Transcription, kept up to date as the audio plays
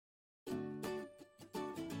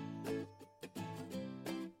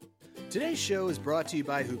Today's show is brought to you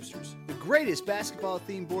by Hoopsters, the greatest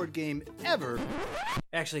basketball-themed board game ever.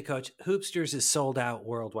 Actually, Coach, Hoopsters is sold out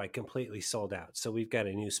worldwide, completely sold out. So we've got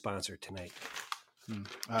a new sponsor tonight.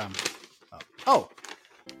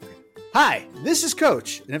 Hi, this is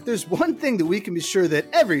Coach, and if there's one thing that we can be sure that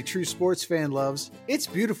every true sports fan loves, it's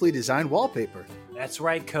beautifully designed wallpaper. That's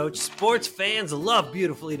right, Coach. Sports fans love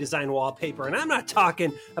beautifully designed wallpaper, and I'm not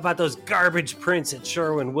talking about those garbage prints at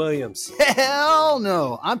Sherwin-Williams. Hell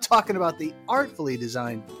no! I'm talking about the artfully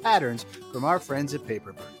designed patterns from our friends at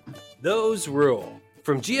Paperbird. Those rule.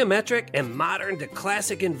 From geometric and modern to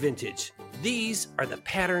classic and vintage, these are the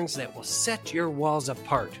patterns that will set your walls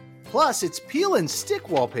apart. Plus, it's peel and stick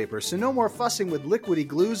wallpaper, so no more fussing with liquidy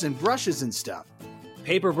glues and brushes and stuff.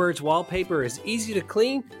 Paperbird's wallpaper is easy to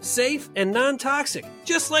clean, safe, and non-toxic,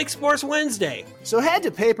 just like Sports Wednesday. So head to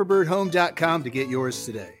paperbirdhome.com to get yours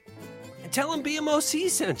today. And tell them BMOC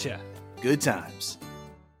sent you. Good times.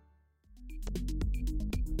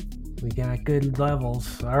 We got good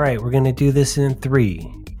levels. All right, we're going to do this in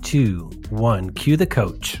 3, 2, 1. Cue the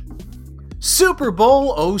coach. Super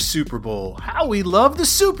Bowl, oh Super Bowl. How we love the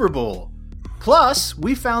Super Bowl. Plus,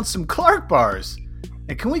 we found some Clark bars.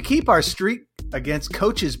 And can we keep our streak against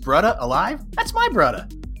Coach's brudda alive? That's my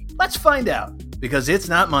brudda. Let's find out, because it's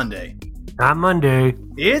not Monday. Not Monday.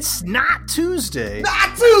 It's not Tuesday.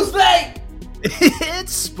 Not Tuesday!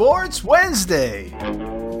 It's Sports Wednesday.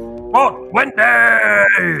 Sports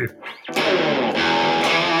Wednesday!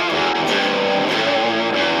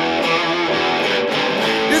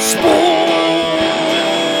 It's Sports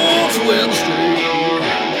Wednesday.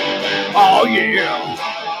 Oh, yeah.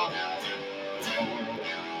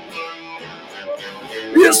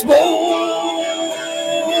 It's Sports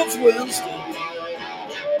Wednesday.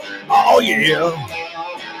 Oh, yeah.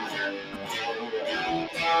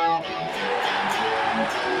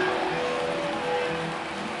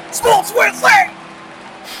 Sports Wednesday.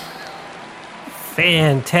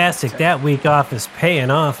 Fantastic. That week off is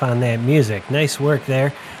paying off on that music. Nice work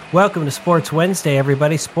there. Welcome to Sports Wednesday,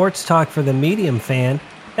 everybody. Sports talk for the medium fan.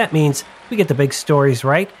 That means we get the big stories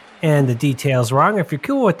right and the details wrong. If you're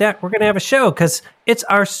cool with that, we're going to have a show because it's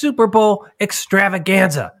our Super Bowl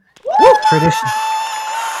extravaganza.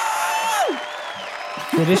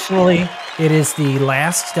 Traditionally, it is the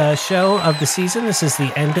last show of the season. This is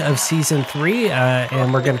the end of season 3,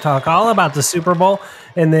 and we're going to talk all about the Super Bowl.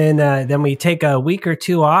 And then we take a week or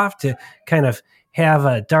two off to kind of have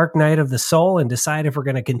a dark night of the soul and decide if we're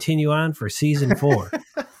going to continue on for season 4.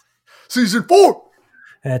 Season 4.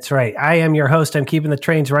 That's right. I am your host. I'm keeping the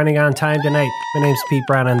trains running on time tonight. My name's Pete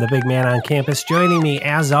Brown. I'm the big man on campus. Joining me,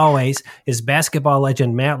 as always, is basketball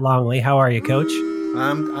legend Matt Longley. How are you, Coach?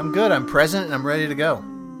 I'm good. I'm present and I'm ready to go.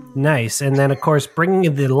 Nice. And then, of course,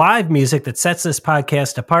 bringing the live music that sets this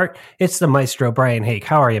podcast apart, it's the Maestro, Brian Hake.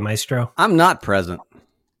 How are you, Maestro? I'm not present.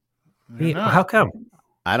 How come?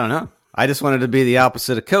 I don't know. I just wanted to be the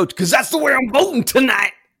opposite of Coach because that's the way I'm voting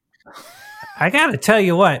tonight. I got to tell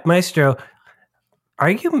you what, Maestro, are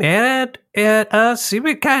you mad at us? You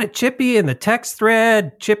were kind of chippy in the text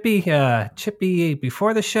thread, chippy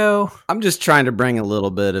before the show. I'm just trying to bring a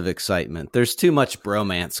little bit of excitement. There's too much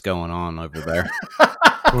bromance going on over there.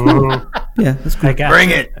 Yeah, that's cool. Bring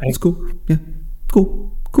it. It's cool. Yeah,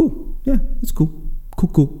 cool. Yeah, it's cool.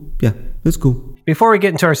 Cool. Yeah, it's cool. Before we get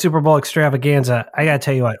into our Super Bowl extravaganza, I got to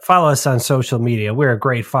tell you what, follow us on social media. We're a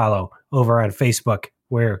great follow over on Facebook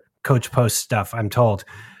where Coach posts stuff, I'm told.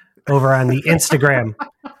 Over on the Instagram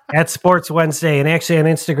at Sports Wednesday. And actually on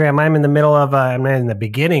Instagram, I'm in the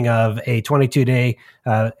beginning of a 22-day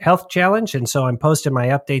health challenge. And so I'm posting my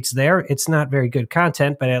updates there. It's not very good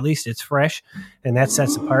content, but at least it's fresh. And that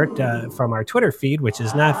sets apart from our Twitter feed, which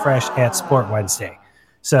is not fresh at Sport Wednesday.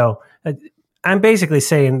 So I'm basically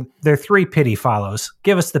saying there are 3 pity follows.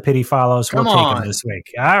 Give us the pity follows. We'll take them this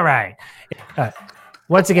week. All right.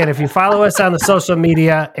 Once again, if you follow us on the social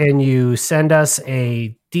media and you send us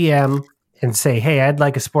a DM and say, hey, I'd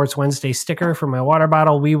like a Sports Wednesday sticker for my water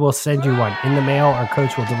bottle, we will send you one in the mail. Our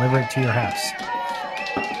coach will deliver it to your house.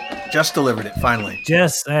 Just delivered it, finally.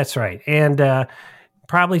 That's right. And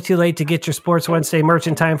probably too late to get your Sports Wednesday merch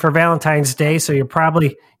in time for Valentine's Day, so you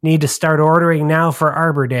probably need to start ordering now for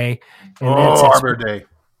Arbor Day. And that's Arbor Day.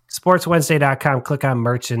 SportsWednesday.com, click on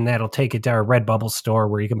merch, and that'll take you to our Redbubble store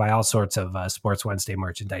where you can buy all sorts of Sports Wednesday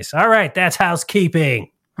merchandise. All right, that's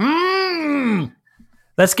housekeeping.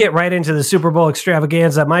 Let's get right into the Super Bowl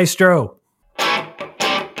extravaganza. Maestro.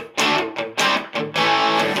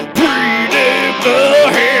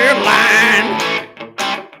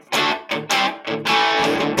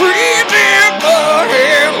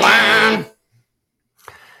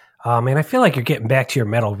 Oh, man, I feel like you're getting back to your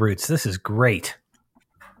metal roots. This is great.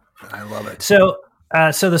 I love it. So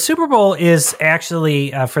the Super Bowl is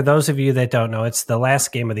actually, for those of you that don't know, it's the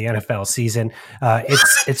last game of the NFL season.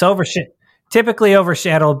 It's typically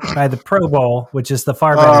overshadowed by the Pro Bowl, which is the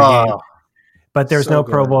far better game. But there's no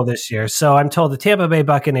Pro Bowl this year. So I'm told the Tampa Bay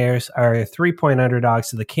Buccaneers are 3-point underdogs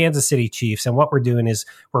to the Kansas City Chiefs. And what we're doing is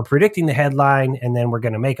we're predicting the headline, and then we're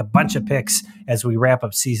going to make a bunch of picks as we wrap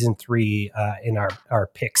up season 3 in our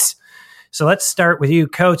picks. So let's start with you,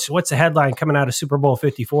 Coach. What's the headline coming out of Super Bowl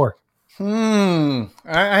 54?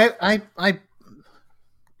 I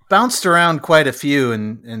bounced around quite a few,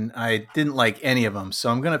 and I didn't like any of them. So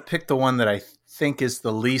I'm going to pick the one that I think is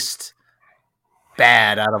the least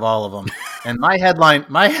bad out of all of them. And my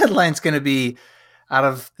headline's going to be, out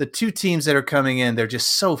of the two teams that are coming in, they're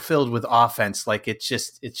just so filled with offense. Like it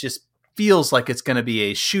just feels like it's going to be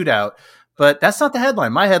a shootout. But that's not the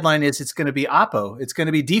headline. My headline is it's going to be Oppo. It's going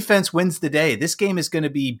to be defense wins the day. This game is going to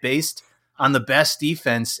be based on the best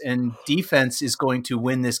defense, and defense is going to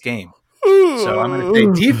win this game. So I'm going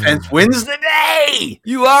to say defense wins the day.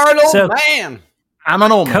 You are an old man. I'm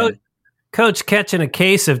an old man. Coach catching a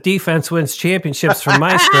case of defense wins championships from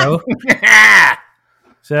Maestro.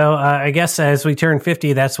 So I guess as we turn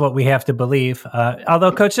 50, that's what we have to believe.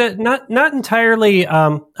 Although, Coach, not entirely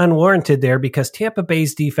unwarranted there, because Tampa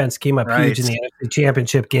Bay's defense came up huge in the NFC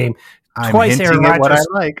Championship game. Twice Aaron Rodgers. What I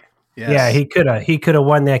like. Yes. Yeah, he could have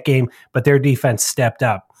won that game, but their defense stepped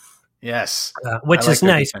up. Yes, which is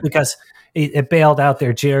nice because it bailed out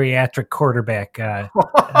their geriatric quarterback. You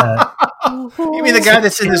mean the guy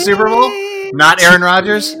that's in the Super Bowl? Not Aaron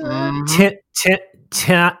Rodgers? Tom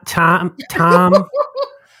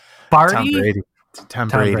Brady. Tom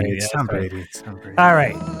Brady. All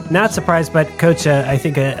right. Not surprised, but Coach, I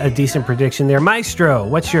think a decent prediction there. Maestro,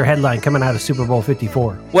 what's your headline coming out of Super Bowl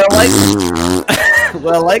 54?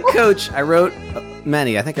 Well, like Coach, I wrote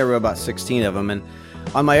many. I think I wrote about 16 of them, and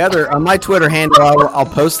on my Twitter handle, I'll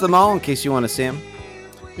post them all in case you want to see them.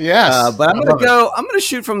 Yes, but I'm gonna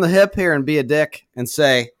shoot from the hip here and be a dick and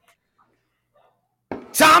say,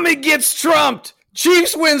 Tommy gets trumped.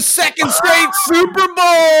 Chiefs win second straight Super Bowl.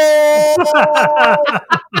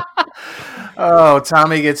 Oh,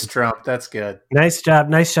 Tommy gets trumped. That's good. Nice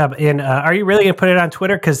job. And are you really going to put it on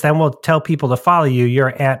Twitter? Because then we'll tell people to follow you. You're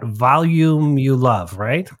at Volume You Love,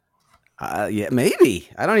 right? Yeah, maybe.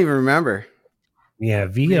 I don't even remember. Yeah,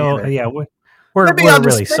 maybe I'll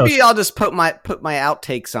just put my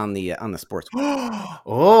outtakes on the Sports.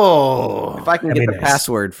 Oh, if I can get the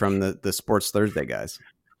password from the Sports Thursday guys.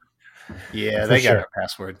 Yeah, they got a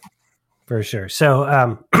password for sure.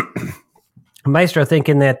 So, Maestro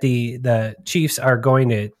thinking that the Chiefs are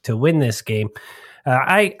going to win this game.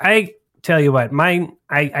 I tell you what, mine.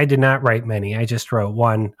 I did not write many. I just wrote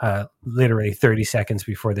one, literally 30 seconds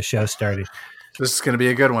before the show started. This is going to be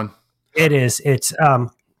a good one. It is. It's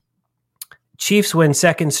Chiefs win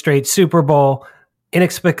second straight Super Bowl.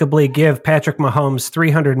 Inexplicably give Patrick Mahomes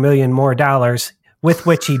 $300 million more, with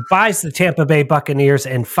which he buys the Tampa Bay Buccaneers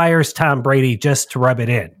and fires Tom Brady just to rub it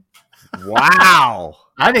in. Wow.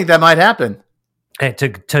 I think that might happen. It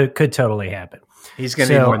could totally happen. He's going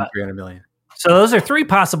to need more than $300 million. So those are 3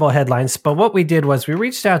 possible headlines. But what we did was we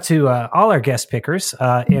reached out to all our guest pickers,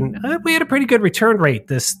 and we had a pretty good return rate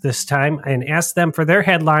this time, and asked them for their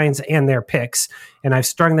headlines and their picks. And I've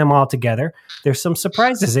strung them all together. There's some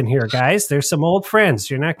surprises in here, guys. There's some old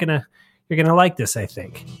friends. You're gonna like this, I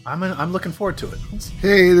think. I'm looking forward to it.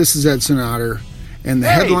 Hey, this is Edson Otter, and the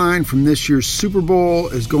headline from this year's Super Bowl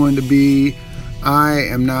is going to be, I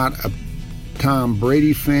am not a Tom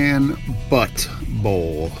Brady fan, but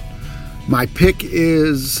Bowl. My pick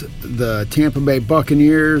is the Tampa Bay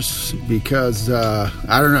Buccaneers because,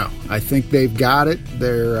 I don't know, I think they've got it.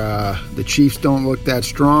 The Chiefs don't look that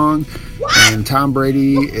strong, and Tom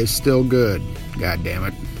Brady is still good. God damn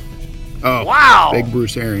it. Oh, wow. Big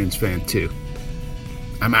Bruce Arians fan, too.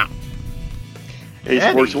 I'm out. Hey,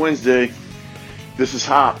 Sports Wednesday. This is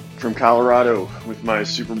Hop from Colorado with my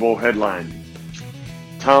Super Bowl headline.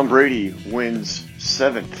 Tom Brady wins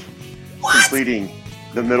 7th, completing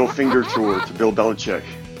the middle finger tour to Bill Belichick.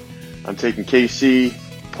 I'm taking KC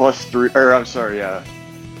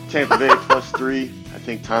Tampa Bay +3. I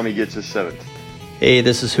think Tommy gets his 7th. Hey,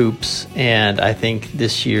 this is Hoops, and I think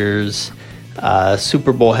this year's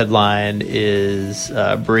Super Bowl headline is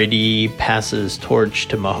Brady passes torch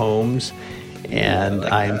to Mahomes, and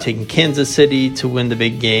I'm taking Kansas City to win the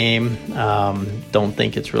big game. Don't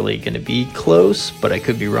think it's really going to be close, but I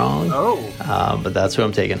could be wrong. But that's who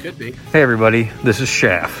I'm taking. Could be. Hey everybody, this is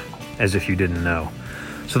Shaft, as if you didn't know.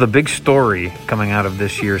 So the big story coming out of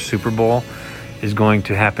this year's Super Bowl is going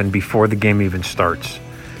to happen before the game even starts.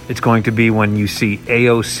 It's going to be when you see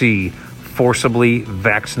AOC forcibly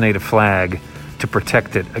vaccinate a flag to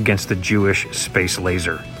protect it against the Jewish space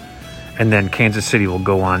laser. And then Kansas City will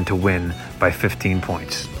go on to win by 15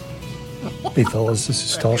 points. Hey fellas, this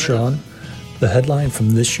is Tall Sean. The headline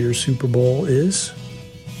from this year's Super Bowl is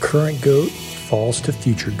Current GOAT Falls to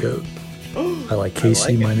Future GOAT. I like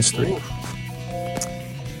KC -3.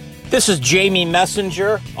 This is Jamie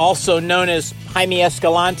Messenger, also known as Jaime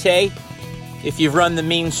Escalante, if you've run the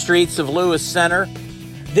mean streets of Lewis Center.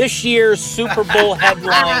 This year's Super Bowl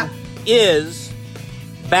headline is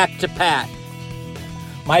Back to Pat.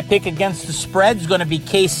 My pick against the spread is going to be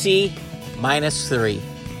KC -3.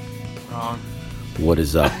 Wrong. What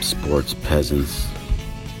is up, sports peasants?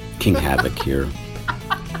 King Havoc here.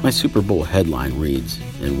 My Super Bowl headline reads,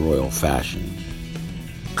 in royal fashion,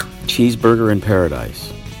 Cheeseburger in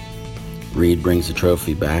Paradise. Reed brings the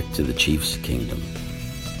trophy back to the Chiefs' kingdom.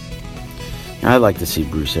 I'd like to see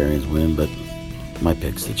Bruce Arians win, but my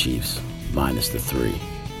pick's the Chiefs, -3.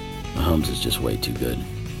 Mahomes is just way too good.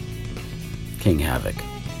 King Havoc,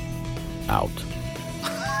 out.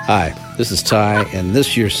 Hi, this is Ty, and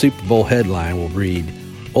this year's Super Bowl headline will read,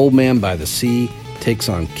 Old Man by the Sea takes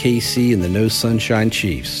on KC and the No Sunshine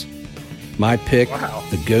Chiefs. My pick,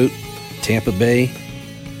 the GOAT, Tampa Bay,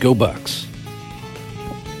 go Bucks.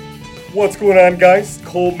 What's going on, guys?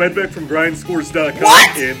 Cole Medbeck from GrindScores.com.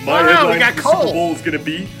 What? And my headline for the Super Bowl is going to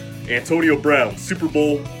be Antonio Brown, Super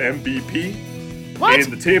Bowl MVP. What?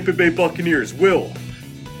 And the Tampa Bay Buccaneers will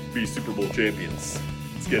be Super Bowl champions.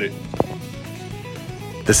 Let's get it.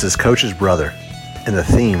 This is Coach's brother, and the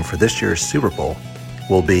theme for this year's Super Bowl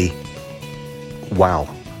will be, wow,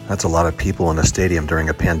 that's a lot of people in a stadium during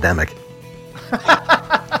a pandemic.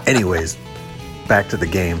 Anyways, back to the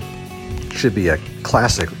game. Should be a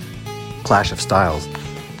classic clash of styles.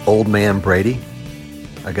 Old man Brady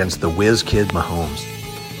against the whiz kid Mahomes.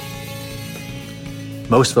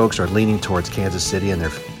 Most folks are leaning towards Kansas City and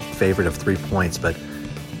their favorite of 3 points, but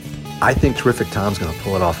I think Terrific Tom's going to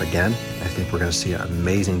pull it off again. I think we're going to see an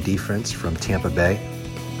amazing defense from Tampa Bay,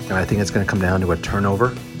 and I think it's going to come down to a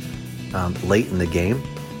turnover late in the game.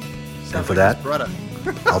 And for that,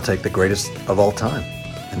 I'll take the greatest of all time.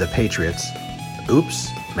 And the Patriots, oops,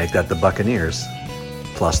 make that the Buccaneers,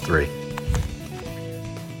 +3.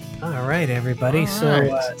 All right, everybody.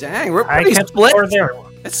 So, dang, we're pretty split.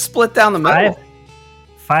 It's split down the middle.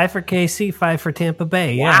 Five for KC, 5 for Tampa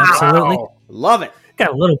Bay. Yeah, absolutely. Love it.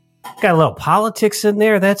 Got a little politics in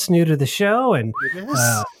there. That's new to the show, and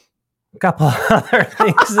a couple other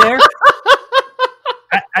things there.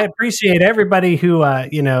 I appreciate everybody who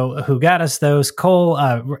who got us those. Cole,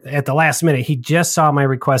 at the last minute, he just saw my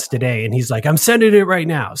request today, and he's like, "I'm sending it right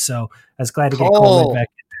now." So I was glad to get Cole back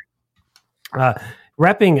in there.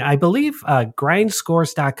 Repping, I believe,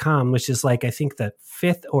 grindscores.com, which is like, I think, the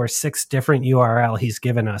 5th or 6th different URL he's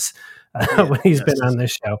given us when he's been on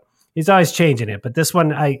this show. He's always changing it, but this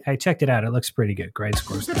one, I checked it out. It looks pretty good.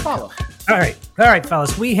 Grindscores. Good follow. All right,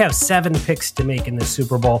 fellas. We have 7 picks to make in the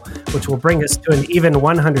Super Bowl, which will bring us to an even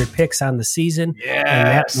 100 picks on the season. Yes. And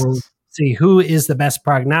that will see who is the best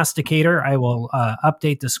prognosticator. I will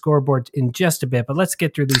update the scoreboard in just a bit, but let's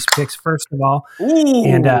get through these picks first of all. Ooh.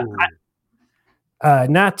 And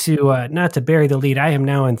not to bury the lead, I am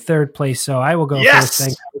now in 3rd place, so I will go first.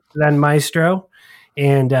 Thanks, then Maestro.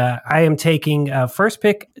 And I am taking first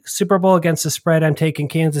pick, Super Bowl against the spread. I'm taking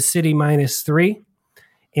Kansas City -3.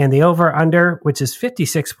 And the over-under, which is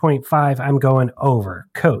 56.5, I'm going over.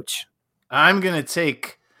 Coach. I'm going to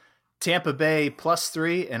take Tampa Bay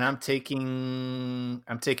 +3, and I'm taking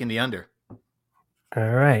the under.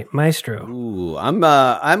 All right, Maestro. Ooh, I'm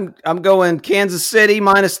going Kansas City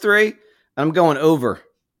 -3. I'm going over.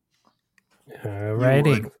 All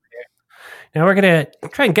righty. Now we're going to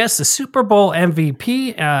try and guess the Super Bowl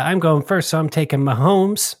MVP. I'm going first, so I'm taking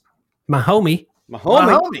Mahomes. Mahomie.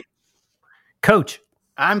 Coach.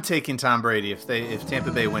 I'm taking Tom Brady. If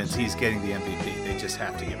Tampa Bay wins, he's getting the MVP. They just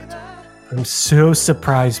have to give it to him. I'm so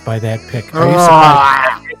surprised by that pick. Are you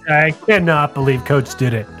surprised? I cannot believe Coach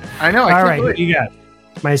did it. I know. All right, what you got,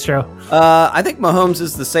 Maestro? I think Mahomes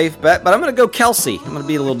is the safe bet, but I'm going to go Kelsey. I'm going to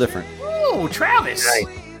be a little different. Oh, Travis.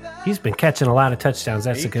 Right. He's been catching a lot of touchdowns.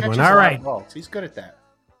 That's a good one. All right. He's good at that.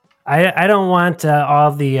 I don't want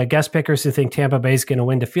all the guest pickers who think Tampa Bay is going to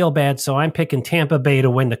win to feel bad, so I'm picking Tampa Bay to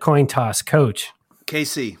win the coin toss. Coach.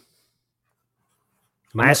 KC.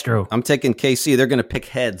 Maestro. I'm taking KC. They're going to pick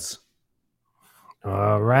heads.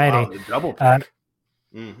 All righty. Double pick.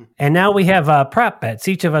 And now we have prop bets.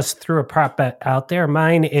 Each of us threw a prop bet out there.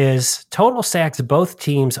 Mine is total sacks, both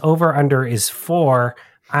teams. Over under is 4.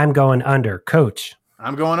 I'm going under. Coach.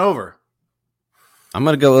 I'm going over. I'm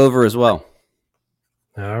going to go over as well.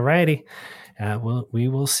 All righty. We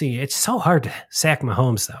will see. It's so hard to sack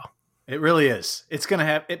Mahomes, though. It really is. It's going to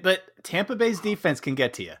have it, but Tampa Bay's defense can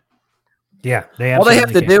get to you. Yeah, all they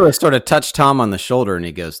have to do is sort of touch Tom on the shoulder, and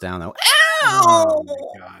he goes down. Though, oh my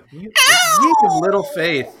God! You have little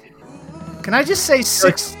faith. Can I just say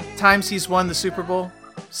 6 times he's won the Super Bowl?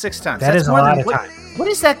 6 times. That's a lot of time. What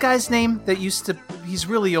is that guy's name that used to? He's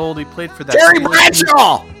really old. He played for that. Terry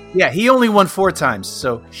Bradshaw. Yeah, he only won 4 times.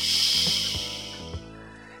 So shh.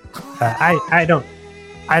 I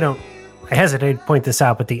hesitate to point this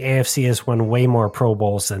out, but the AFC has won way more Pro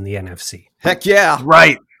Bowls than the NFC. Heck yeah.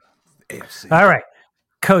 Right. AFC. All right.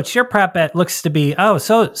 Coach, your prop bet looks to be,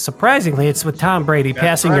 so surprisingly, it's with Tom Brady. That's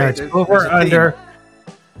passing right. yards There's over a under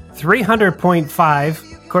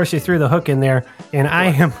 300.5. Of course, you threw the hook in there, and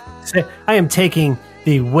I am taking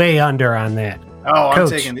the way under on that. Oh,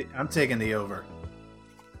 Coach, I'm taking the over.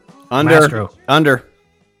 Under.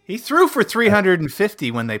 He threw for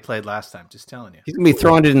 350 when they played last time. Just telling you. He's going to be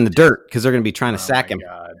throwing it in the dirt because they're going to be trying to sack him.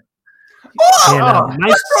 God. Let's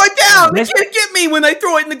throw it down. They can't get me when they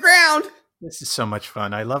throw it in the ground. This is so much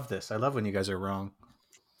fun. I love this. I love when you guys are wrong.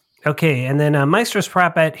 Okay, and then Maestro's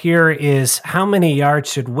prop bet here is how many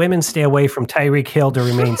yards should women stay away from Tyreek Hill to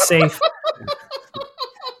remain safe?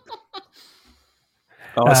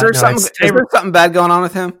 Is there something bad going on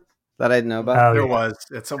with him that I didn't know about? There was.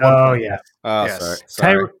 It's a one. Oh, yeah. Oh, yes.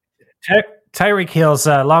 sorry. Tyreek Hill's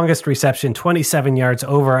longest reception, 27 yards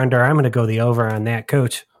over under. I'm going to go the over on that,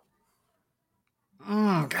 Coach.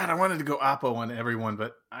 God, I wanted to go Oppo on everyone,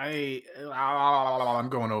 but I'm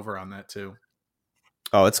going over on that too.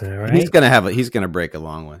 Oh, it's right. He's gonna break a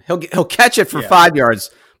long one. He'll catch it for 5 yards,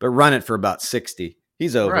 but run it for about 60.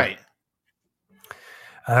 He's over. Right.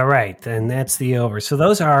 All right, and that's the over. So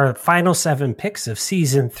those are our final 7 picks of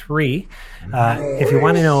season 3. If you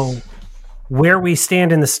want to know where we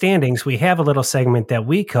stand in the standings, we have a little segment that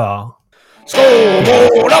we call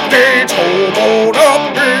Scoreboard Update. Scoreboard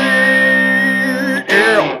Update.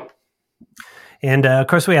 Yeah. And of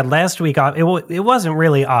course, we had last week off. It wasn't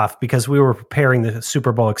really off because we were preparing the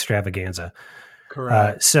Super Bowl extravaganza.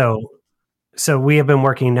 Correct. So we have been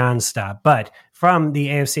working nonstop. But from the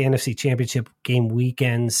AFC NFC Championship game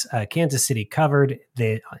weekends, Kansas City covered,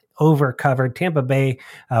 the over covered. Tampa Bay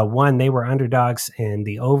won. They were underdogs, and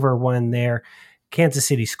the over won there. Kansas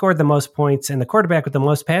City scored the most points, and the quarterback with the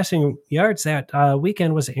most passing yards that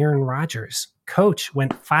weekend was Aaron Rodgers. Coach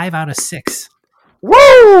went 5 out of 6.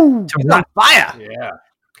 Woo! He's on fire. Yeah.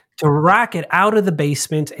 To rocket out of the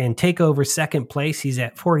basement and take over second place. He's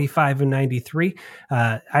at 45 and 93.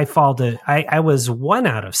 I was 1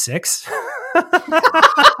 out of 6.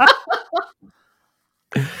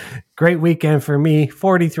 Great weekend for me.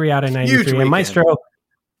 43 out of 93. And Maestro,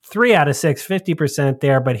 3 out of 6, 50%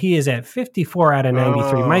 there, but he is at 54 out of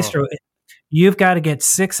 93. Maestro, you've got to get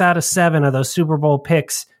 6 out of 7 of those Super Bowl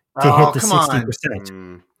picks to hit the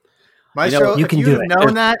 60%. Maestro, you can if do you'd it. have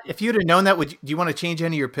known that, do you want to change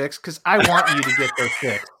any of your picks? Because I want you to get those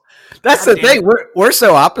picks. That's the thing. We're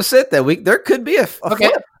so opposite that there could be a flip.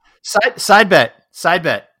 Side bet.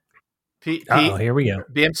 Pete, here we go.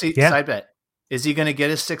 BMC side bet. Is he going to get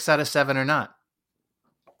his 6 out of 7 or not?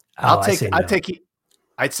 I'd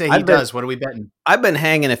say he does. What are we betting? I've been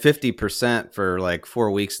hanging at 50% for like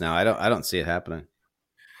 4 weeks now. I don't see it happening.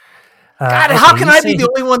 God, how can I be the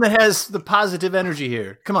only one that has the positive energy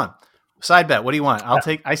here? Come on. Side bet. What do you want?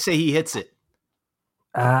 I say he hits it.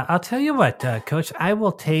 I'll tell you what, Coach. I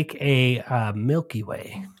will take a Milky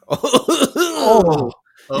Way. Oh,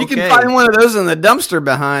 okay. You can find one of those in the dumpster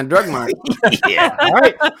behind Drug Mart. Yeah. All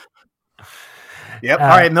right. Yep. All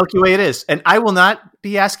right. Milky Way it is. And I will not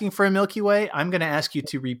be asking for a Milky Way. I'm going to ask you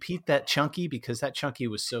to repeat that Chunky because that Chunky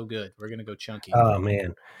was so good. We're going to go Chunky. Oh,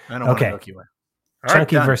 man. I don't want a Milky Way. All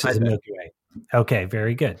Chunky right, versus Milky Way. Okay,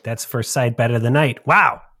 very good. That's the first side bet of the night.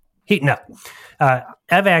 Wow. Heating up.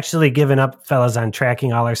 I've actually given up, fellas, on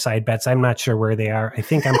tracking all our side bets. I'm not sure where they are. I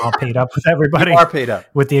think I'm all paid up with everybody. You are paid up.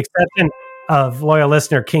 With the exception of loyal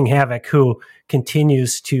listener King Havoc, who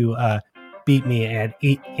continues to beat me at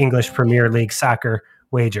English Premier League soccer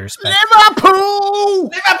wagers. But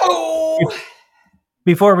Liverpool!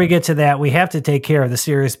 before we get to that, we have to take care of the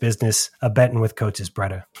serious business of betting with Coach's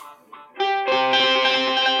Bretta.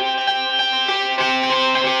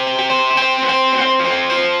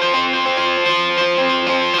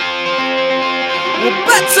 We're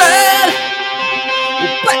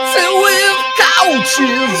betting with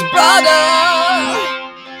Coach's Bretta.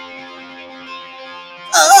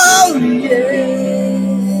 Oh yeah.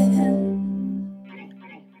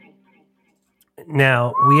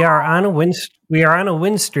 Now we are on a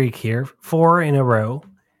win streak here, 4 in a row,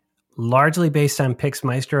 largely based on picks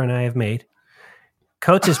Maestro and I have made.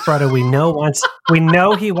 Coach's brother, we know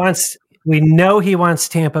he wants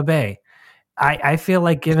Tampa Bay. I feel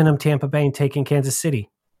like giving him Tampa Bay and taking Kansas City.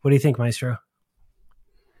 What do you think, Maestro?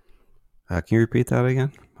 Can you repeat that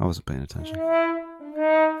again? I wasn't paying attention.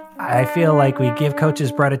 I feel like we give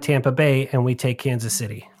Coach's brother Tampa Bay and we take Kansas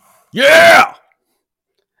City. Yeah.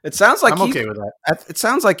 It sounds like I'm okay with that. It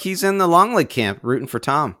sounds like he's in the Longley camp rooting for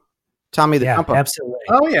Tommy the Jumper. Absolutely.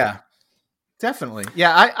 Oh yeah, definitely.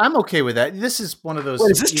 Yeah, I'm okay with that. This is one of those.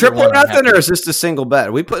 Wait, is this triple or nothing, or is this a single bet?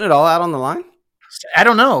 Are we putting it all out on the line? I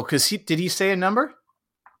don't know, because did he say a number?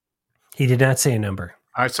 He did not say a number.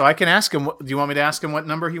 All right, so I can ask him. Do you want me to ask him what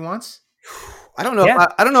number he wants? I don't know. Yeah,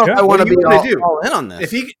 I don't know if I want to be all in on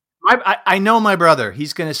this. If I know my brother.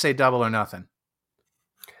 He's going to say double or nothing.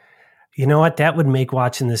 You know what? That would make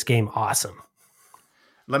watching this game awesome.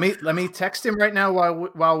 Let me text him right now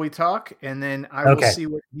while we talk, and then I will see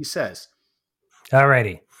what he says. All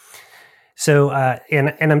righty. So, and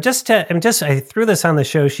I threw this on the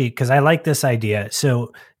show sheet because I like this idea.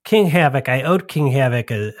 So, King Havoc, I owed King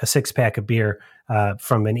Havoc a 6-pack of beer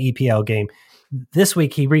from an EPL game. This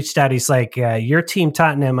week he reached out. He's like, "Your team,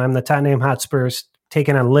 Tottenham. I'm the Tottenham Hotspurs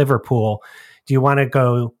taking on Liverpool. Do you want to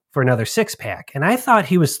go for another 6-pack?" And I thought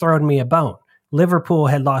he was throwing me a bone. Liverpool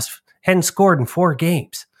hadn't scored in 4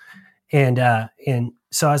 games, and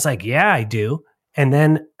so I was like, "Yeah, I do." And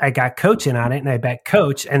then I got Coach in on it, and I bet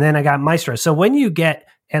Coach, and then I got Maestro. So when you get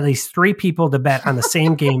at least 3 people to bet on the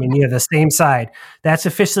same game and you have the same side, that's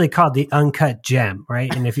officially called the Uncut Gem,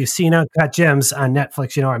 right? And if you've seen Uncut Gems on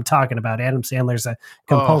Netflix, you know what I'm talking about. Adam Sandler's a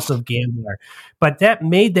compulsive gambler. But that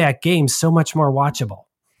made that game so much more watchable.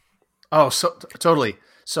 Oh, so totally.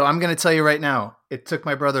 So I'm going to tell you right now, it took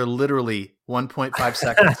my brother literally 1.5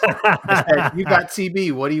 seconds. I said, "You got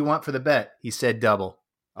TB. What do you want for the bet?" He said double.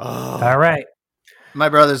 Oh. All right. My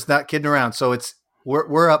brother's not kidding around. So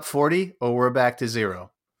we're up 40 or we're back to 0.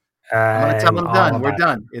 I'm going to tell him done. We're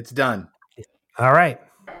done. It's done. All right.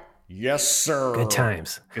 Yes, sir. Good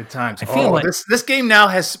times. Good times. I feel like this game now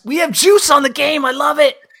we have juice on the game. I love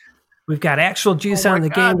it. We've got actual juice on the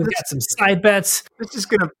game. We've got some side bets. This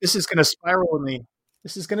is gonna spiral me.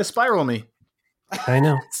 This is gonna spiral me. I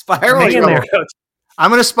know. Spiral in there, Coach. I'm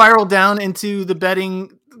gonna spiral down into the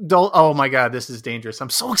betting. Oh my God, this is dangerous. I'm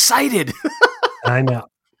so excited. I know.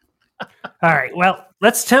 All right. Well,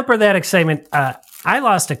 let's temper that excitement. I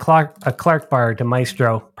lost a Clark bar to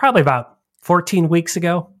Maestro probably about 14 weeks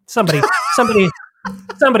ago. Somebody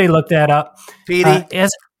looked that up. Petey.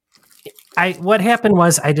 What happened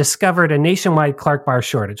was I discovered a nationwide Clark bar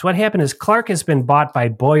shortage. What happened is Clark has been bought by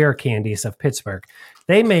Boyer Candies of Pittsburgh.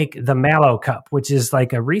 They make the Mallow Cup, which is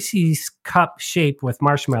like a Reese's cup shape with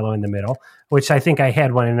marshmallow in the middle, which I think I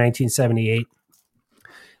had one in 1978.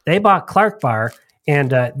 They bought Clark bar,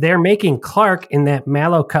 and they're making Clark in that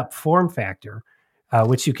Mallow Cup form factor,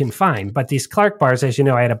 which you can find. But these Clark bars, as you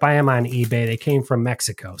know, I had to buy them on eBay. They came from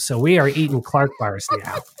Mexico. So we are eating Clark bars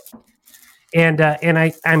now. And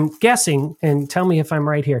I'm guessing, and tell me if I'm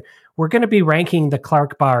right here, we're going to be ranking the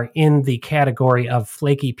Clark bar in the category of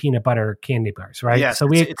flaky peanut butter candy bars, right? Yes, so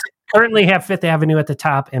we currently have Fifth Avenue at the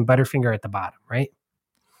top and Butterfinger at the bottom, right?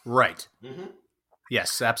 Right. Mm-hmm.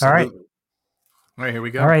 Yes, absolutely. All right, here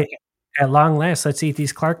we go. All right. At long last, let's eat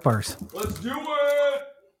these Clark bars. Let's do it.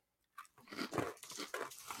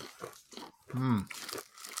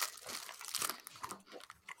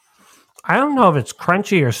 I don't know if it's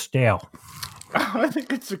crunchy or stale. I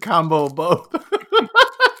think it's a combo of both.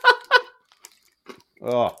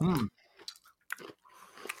 Oh.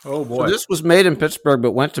 Oh boy. So this was made in Pittsburgh,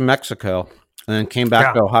 but went to Mexico and then came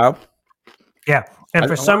back to Ohio. Yeah, and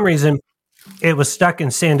for some reason, it was stuck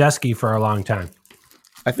in Sandusky for a long time.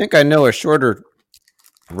 I think I know a shorter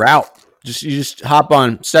route. You just hop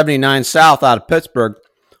on 79 south out of Pittsburgh,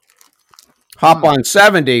 hop on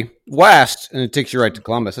 70 west, and it takes you right to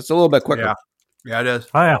Columbus. It's a little bit quicker. Yeah, it is.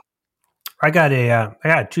 Oh yeah, I got a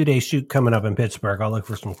 2-day shoot coming up in Pittsburgh. I'll look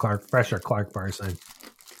for some fresher Clark bars then.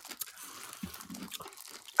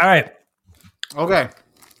 All right. Okay.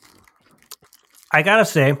 I gotta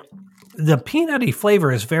say, the peanutty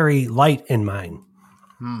flavor is very light in mine.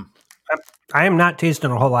 I am not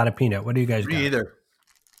tasting a whole lot of peanut. What do you guys got? Me either.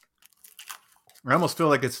 I almost feel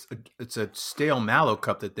like it's a stale Mallow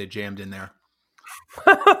Cup that they jammed in there.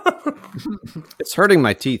 It's hurting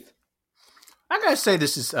my teeth. I gotta say,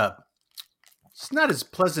 this is it's not as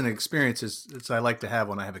pleasant an experience as I like to have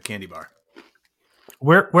when I have a candy bar.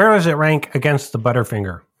 Where does it rank against the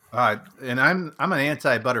Butterfinger? And I'm an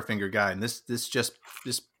anti-Butterfinger guy, and this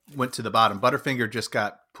went to the bottom. Butterfinger just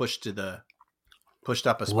got pushed up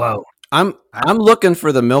a spot. Whoa. I'm looking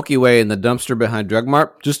for the Milky Way in the dumpster behind Drug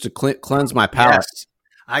Mart just to cleanse my palate. Yes.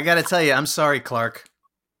 I got to tell you, I'm sorry, Clark.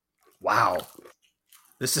 Wow.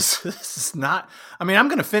 This is not. I mean, I'm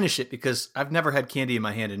going to finish it because I've never had candy in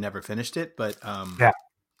my hand and never finished it. But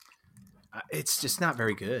it's just not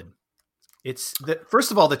very good.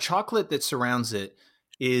 First of all, the chocolate that surrounds it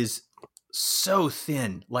is so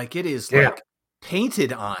thin, like it is like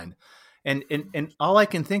painted on, and all I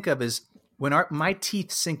can think of is when my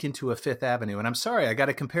teeth sink into a Fifth Avenue, and I'm sorry, I got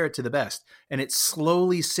to compare it to the best, and it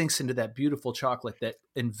slowly sinks into that beautiful chocolate that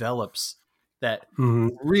envelops that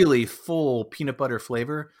really full peanut butter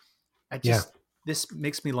flavor. This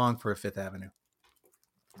makes me long for a Fifth Avenue.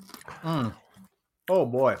 Oh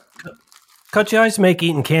boy. Coach, you always make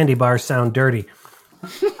eating candy bars sound dirty.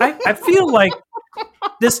 I feel like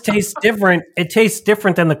this tastes different. It tastes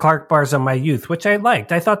different than the Clark bars of my youth, which I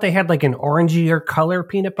liked. I thought they had like an orangier color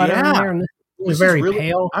peanut butter in there. And this was very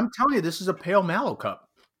pale. I'm telling you, this is a pale mallow cup.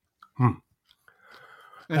 All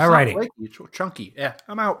righty. It's chunky. Yeah,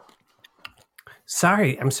 I'm out.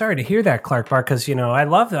 I'm sorry to hear that, Clark bar, because I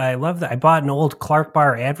love that. I bought an old Clark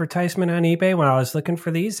bar advertisement on eBay when I was looking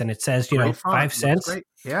for these, and it says 5 cents.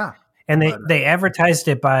 Yeah, and they advertised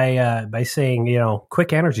it by saying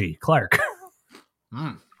quick energy Clark.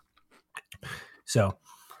 So,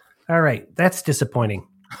 all right, that's disappointing.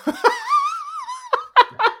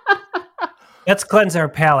 Let's cleanse our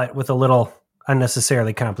palate with a little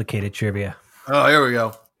unnecessarily complicated trivia. Oh, here we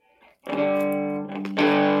go.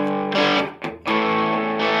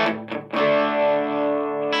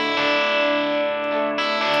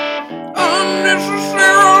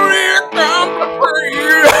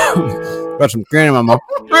 Got some candy in my mouth.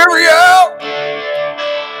 Trivia!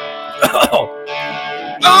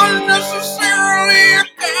 Unnecessarily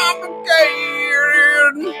complicated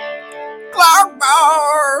Clark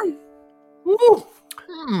bar.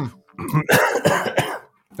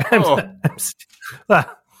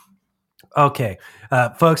 Okay,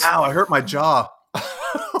 folks. Ow, I hurt my jaw.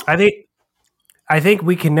 I think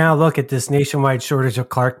we can now look at this nationwide shortage of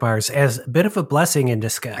Clark bars as a bit of a blessing in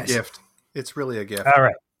disguise. A gift. It's really a gift. All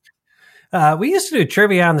right. We used to do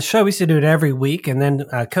trivia on the show. We used to do it every week, and then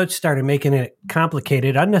Coach started making it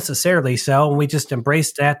complicated, unnecessarily so, and we just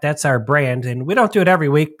embraced that. That's our brand, and we don't do it every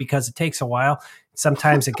week because it takes a while.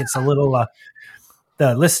 Sometimes it gets a little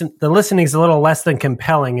the listening's a little less than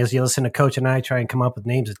compelling as you listen to Coach and I try and come up with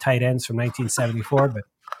names of tight ends from 1974. But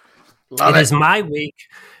it is my week,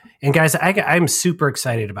 and guys, I'm super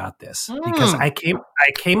excited about this because I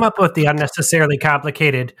came up with the unnecessarily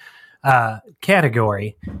complicated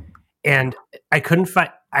category. And I couldn't find.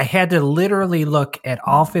 I had to literally look at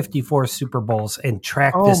all 54 Super Bowls and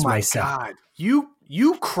track this myself. God. You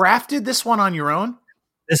crafted this one on your own?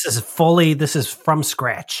 This is from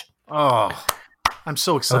scratch. Oh, I'm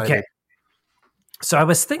so excited. Okay. So I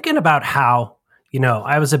was thinking about how,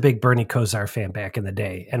 I was a big Bernie Kosar fan back in the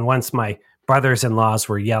day. And once my brothers-in-laws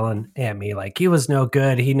were yelling at me like he was no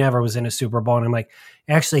good, he never was in a Super Bowl. And I'm like,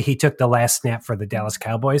 actually, he took the last snap for the Dallas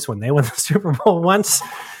Cowboys when they won the Super Bowl once.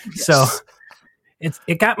 Yes. So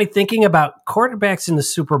it got me thinking about quarterbacks in the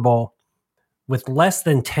Super Bowl with less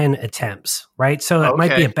than 10 attempts, right? So it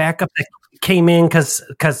might be a backup that came in because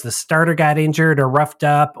the starter got injured or roughed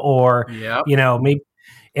up or, maybe.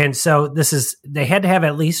 And so they had to have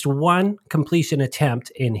at least one completion attempt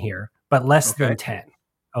in here, but less than 10.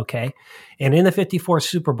 Okay. And in the 54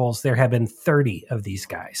 Super Bowls, there have been 30 of these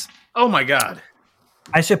guys. Oh my God.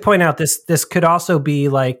 I should point out this could also be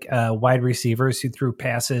like wide receivers who threw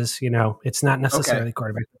passes. It's not necessarily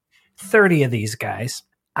quarterback. 30 of these guys.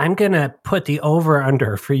 I'm going to put the over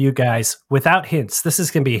under for you guys without hints. This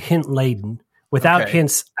is going to be hint laden. Without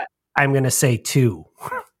hints, I'm going to say 2.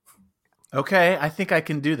 Okay. I think I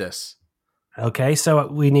can do this. Okay. So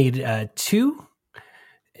we need at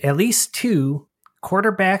least 2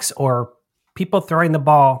 quarterbacks or people throwing the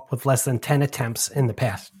ball with less than 10 attempts in the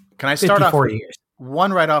past. Can I start off with years?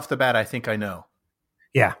 One right off the bat? I think I know.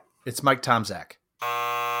 Yeah. It's Mike Tomczak.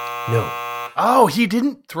 No. Oh, he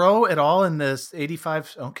didn't throw at all in this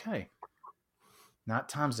 85. Okay. Not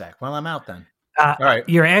Tomczak. Well, I'm out then. All right.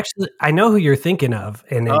 I know who you're thinking of,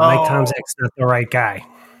 and Mike Tomczak's not the right guy.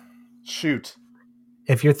 Shoot.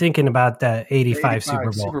 If you're thinking about the 85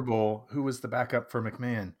 Super Bowl, who was the backup for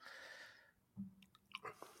McMahon?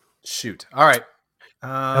 Shoot. All right.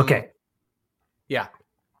 Okay. Yeah.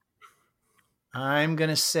 I'm going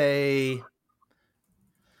to say,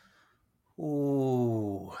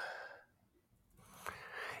 ooh.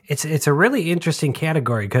 It's a really interesting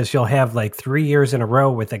category because you'll have like 3 years in a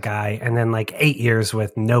row with a guy and then like 8 years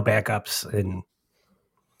with no backups. And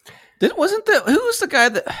who was the guy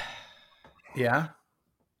that? Yeah.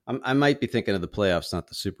 I might be thinking of the playoffs, not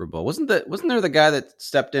the Super Bowl. Wasn't there the guy that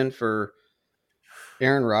stepped in for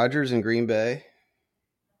Aaron Rodgers in Green Bay?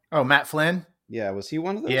 Oh, Matt Flynn. Yeah, was he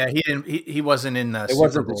one of them? Yeah, he didn't. He wasn't in the. It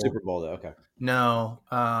wasn't the Super Bowl though. Okay. No.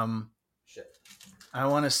 I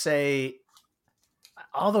want to say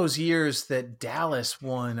all those years that Dallas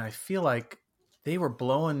won, I feel like they were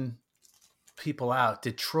blowing people out.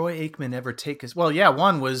 Did Troy Aikman ever take his? Well, yeah,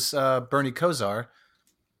 one was Bernie Kosar,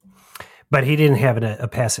 but he didn't have a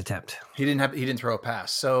pass attempt. He didn't throw a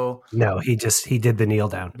pass. So no, he did the kneel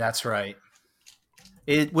down. That's right.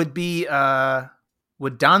 It would be.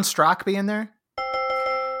 Would Don Strock be in there?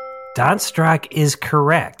 Don Strock is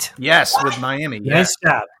correct. Yes, with Miami. Nice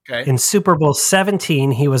job. Okay. In Super Bowl 17,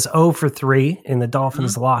 he was 0 for 3, and the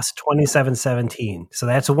Dolphins lost 27-17. So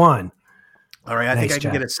that's one. All right, I think I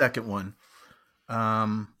can get a second one.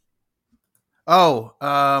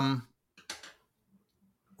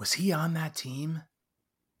 Was he on that team?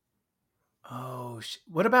 Oh,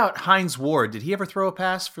 what about Hines Ward? Did he ever throw a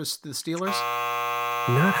pass for the Steelers?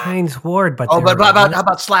 Not Hines Ward, but how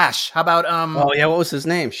about Slash? How about Oh yeah, what was his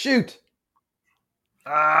name? Shoot.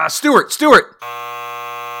 Stewart.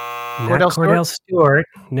 Cordell Stewart.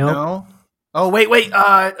 No. Oh wait.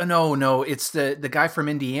 No. It's the guy from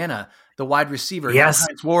Indiana, the wide receiver. Yes. Not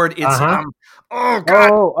Hines Ward. It's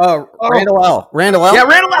Randall L. Yeah,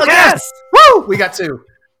 Randall L. Yes. Woo! We got two.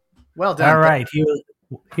 Well done. All right.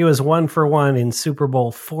 He was 1 for 1 in Super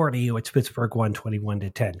Bowl 40, which Pittsburgh won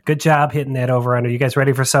 21-10. Good job hitting that over under. You guys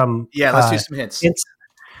ready for some? Yeah, let's do some hints.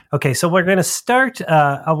 Okay, so we're going to start.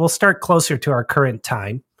 We'll start closer to our current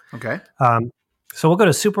time. Okay. So we'll go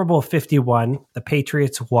to Super Bowl 51. The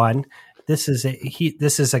Patriots won. This is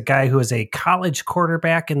a guy who is a college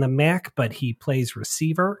quarterback in the MAC, but he plays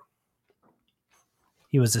receiver.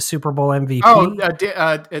 He was a Super Bowl MVP. Oh,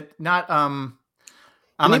 not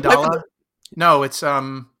Amendola. No, it's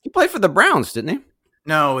He played for the Browns, didn't he?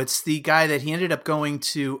 No, it's the guy that he ended up going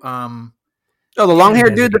to. Oh, the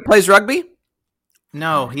long-haired dude that plays rugby.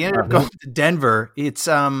 No, he ended up going to Denver. It's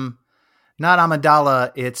not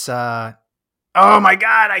Amendola. It's oh my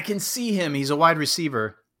God, I can see him. He's a wide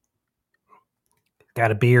receiver.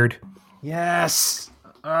 Got a beard. Yes.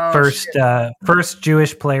 Oh, first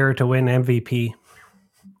Jewish player to win MVP.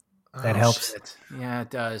 That helps. Shit. Yeah, it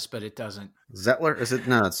does, but it doesn't. Zettler? Is it?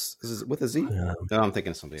 No, is it with a Z? No, I'm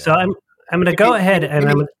thinking something else. So I'm going to go ahead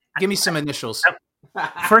and give me some initials.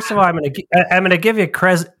 First of all, I'm going to give you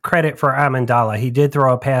credit for Amendola. He did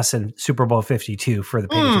throw a pass in Super Bowl 52 for the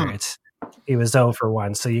Patriots. He was 0 for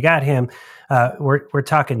 1, so you got him. We're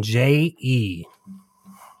talking J.E.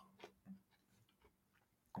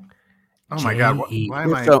 Oh my God! Why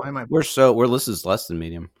am I? We're listed as less than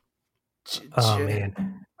medium. Oh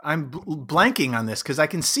man, I'm blanking on this because I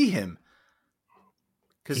can see him.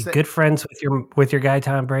 Good friends with your guy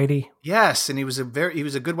Tom Brady. Yes, and he was a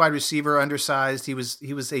good wide receiver, undersized. He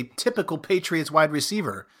was a typical Patriots wide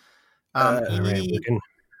receiver. All right,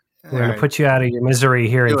 we're gonna put you out of your misery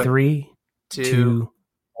here in 3, 2,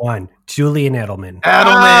 1. Julian Edelman.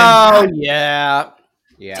 Oh yeah.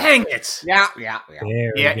 Yeah. Dang it! Yeah.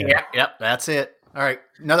 Yep. That's it. All right,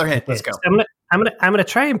 another hint. Let's go. I'm gonna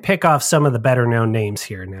try and pick off some of the better known names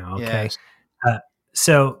here now. Okay, yes.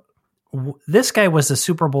 This guy was a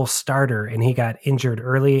Super Bowl starter, and he got injured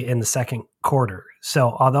early in the second quarter.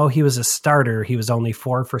 So although he was a starter, he was only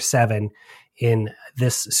 4 for 7 in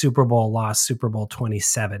this Super Bowl loss, Super Bowl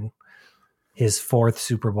 27, his 4th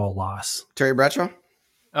Super Bowl loss. Terry Bradshaw?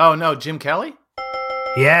 Oh no, Jim Kelly.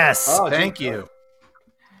 Yes. Oh, thank you.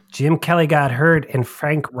 Jim Kelly got hurt, and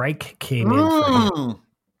Frank Reich came in for him.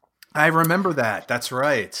 I remember that. That's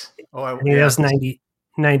right. That was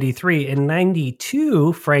 93. In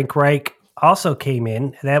 92, Frank Reich also came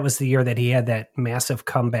in. That was the year that he had that massive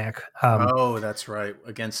comeback. That's right.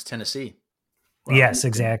 Against Tennessee. Well, yes,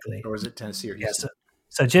 exactly. Or was it Tennessee or Houston? Yes.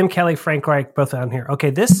 So Jim Kelly, Frank Reich, both on here. Okay,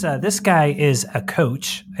 this guy is a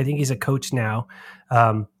coach. I think he's a coach now.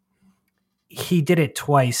 He did it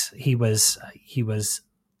twice. He was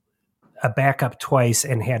a backup twice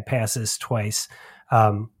and had passes twice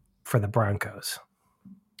for the Broncos.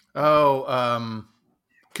 Oh,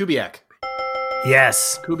 Kubiak.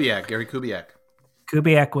 Yes. Gary Kubiak.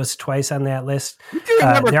 Kubiak was twice on that list. You do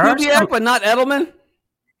remember Kubiak, but not Edelman?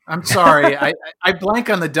 I'm sorry. I blank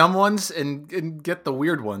on the dumb ones and get the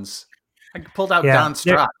weird ones. I pulled out Don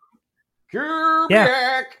Strock. Kubiak.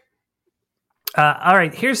 Yeah. All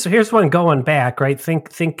right, here's one going back, right?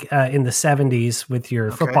 Think in the 70s with your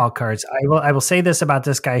football cards. I will say this about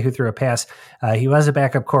this guy who threw a pass. He was a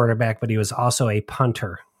backup quarterback, but he was also a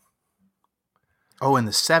punter. Oh, in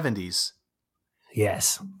the 70s.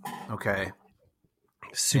 Yes. Okay.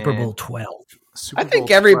 Super Bowl 12. I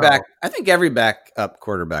think every backup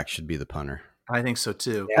quarterback should be the punter. I think so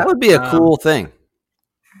too. That would be a cool thing.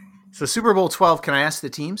 So Super Bowl 12, can I ask the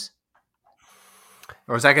teams?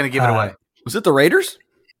 Or is that going to give it away? Was it the Raiders?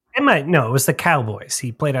 No, it was the Cowboys.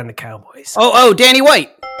 He played on the Cowboys. Oh, Danny White.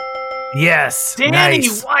 Yes. Danny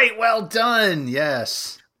nice. White, well done.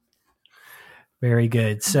 Yes. Very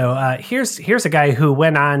good. So here's a guy who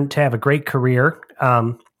went on to have a great career,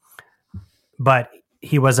 but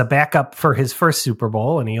he was a backup for his first Super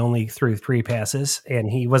Bowl, and he only threw 3 passes, and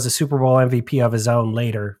he was a Super Bowl MVP of his own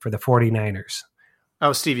later for the 49ers.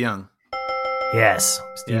 Oh, Steve Young. Yes.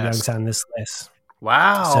 Steve Young's on this list.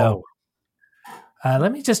 Wow. So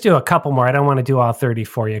let me just do a couple more. I don't want to do all 30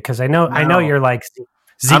 for you because I know you're like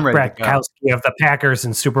Zeke Bratkowski of the Packers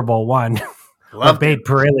in Super Bowl I. Babe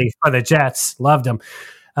Parilli for the Jets. Loved him.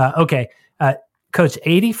 Okay. Coach,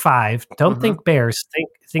 85. Don't think Bears.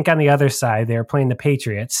 Think on the other side. They're playing the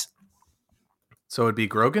Patriots. So it'd be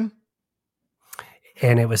Grogan?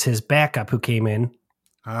 And it was his backup who came in.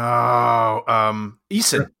 Oh,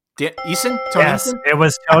 Eason. Eason? Tony yes, Eason? It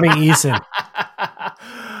was Tony Eason.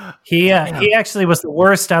 He actually was the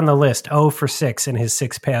worst on the list. 0 for 6 in his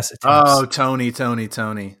 6 pass attempts. Oh, Tony.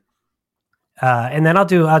 And then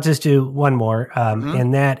I'll just do one more.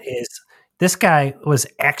 And that is this guy was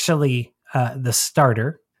actually the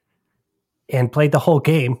starter and played the whole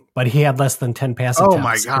game, but he had less than 10 pass attempts. Oh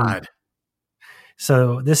my God.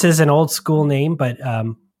 So this is an old school name, but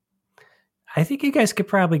I think you guys could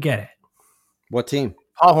probably get it. What team?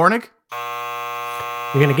 Paul Hornig?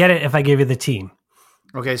 You're going to get it if I give you the team.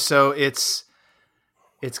 Okay, so it's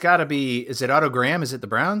got to be, is it Otto Graham? Is it the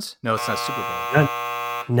Browns? No, it's not Super Bowl.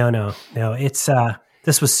 No. It's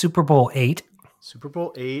this was Super Bowl 8. Super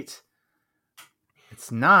Bowl 8.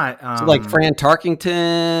 It's not so like Fran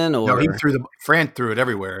Tarkington or no, Fran threw it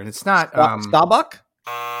everywhere, and it's not Staubach.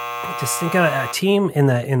 Just think of a team in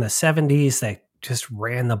the 70s that just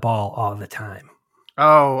ran the ball all the time.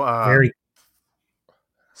 Oh, very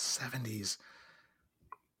 70s.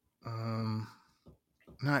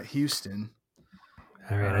 Not Houston.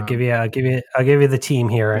 All right, I'll give you the team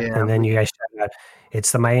here, and then you guys shout out.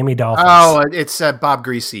 It's the Miami Dolphins. Oh, it's Bob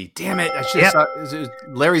Greasy. Damn it! I should have thought it was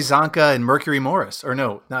Larry Zonka and Mercury Morris, or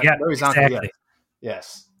no, not Larry Zonka. Exactly.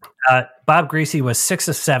 Yes. Bob Greasy was 6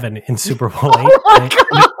 of 7 in Super Bowl 8. Oh my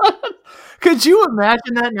God. Could you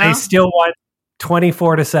imagine that now? They still won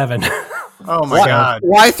 24-7. Oh my God!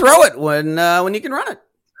 Why throw it when you can run it?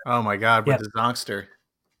 Oh my God! With the Zonkster.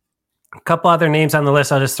 A couple other names on the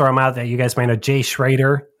list. I'll just throw them out that you guys might know. Jay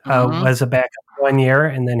Schrader was a backup 1 year,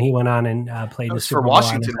 and then he went on and played the Super Bowl. For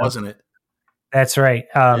Washington, wasn't it? That's right.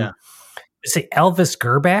 Say Elvis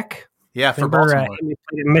Gerback. Yeah, for Baltimore. He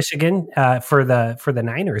played in Michigan for the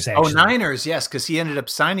Niners. Actually, Niners, yes, because he ended up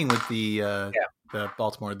signing with the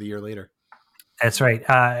Baltimore the year later. That's right.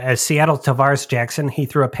 Seattle Tavares Jackson. He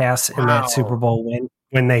threw a pass in that Super Bowl win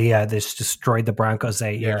when they just destroyed the Broncos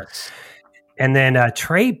that year. And then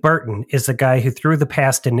Trey Burton is the guy who threw the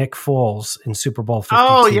pass to Nick Foles in Super Bowl 52.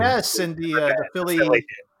 Oh, yes, and the Philly.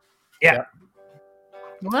 Yeah.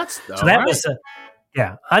 Well, that's so that was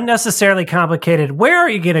unnecessarily complicated. Where are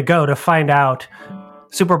you going to go to find out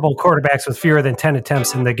Super Bowl quarterbacks with fewer than 10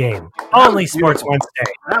 attempts in the game? Only Sports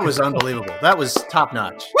Wednesday. That was unbelievable. That was top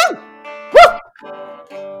notch. Woo!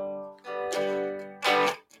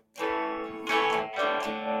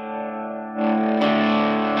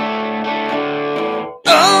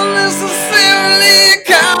 Unnecessarily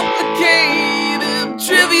complicated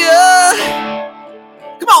trivia.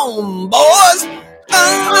 Come on, boys.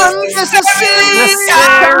 Unnecessarily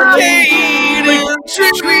complicated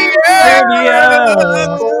trivia.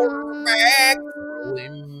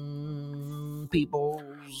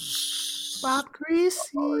 People's Bob Greasy.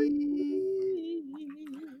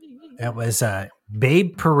 That was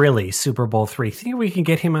Babe Parilli, Super Bowl 3. Think we can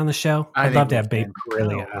get him on the show? I'd love to have Babe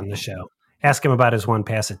Parilli on the show. Ask him about his 1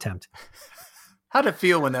 pass attempt. How'd it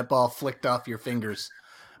feel when that ball flicked off your fingers,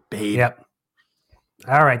 Babe? Yep.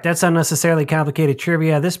 All right, that's unnecessarily complicated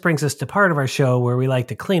trivia. This brings us to part of our show where we like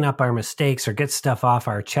to clean up our mistakes or get stuff off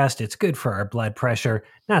our chest. It's good for our blood pressure,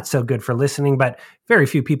 not so good for listening, but very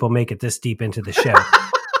few people make it this deep into the show.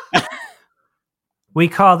 We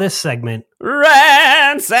call this segment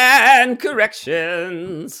Rants and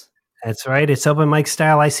Corrections. That's right. It's open mic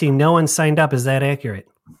style. I see no one signed up. Is that accurate?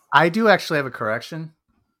 I do actually have a correction.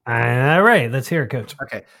 All right. Let's hear it, Coach.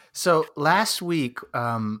 Okay. So last week,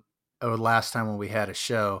 or last time when we had a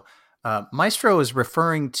show, Maestro was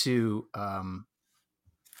referring to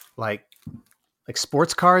like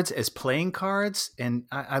sports cards as playing cards, and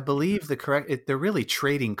I believe they're really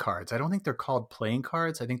trading cards. I don't think they're called playing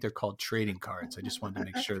cards. I think they're called trading cards. I just wanted to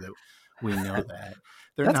make sure that we know that.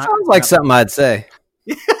 That sounds like something I'd say.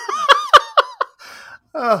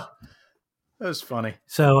 That was funny.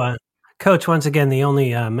 So, Coach, once again, the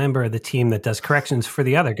only member of the team that does corrections for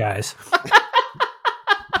the other guys.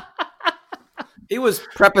 He was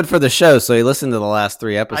prepping for the show, so he listened to the last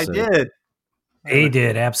 3 episodes. I did. He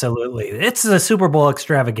did, absolutely. It's the Super Bowl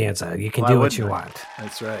extravaganza. You can do what you want.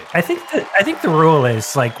 That's right. I think the rule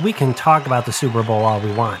is, like, we can talk about the Super Bowl all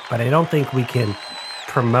we want, but I don't think we can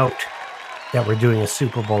promote that we're doing a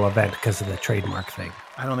Super Bowl event because of the trademark thing.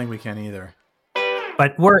 I don't think we can either.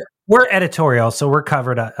 But we're editorial, so we're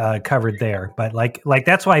covered there. But like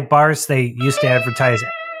that's why bars, they used to advertise,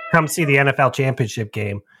 come see the NFL championship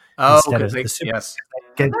game instead of the Super Bowl.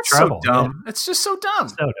 Get in trouble. So dumb. It's just so dumb.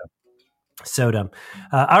 So dumb.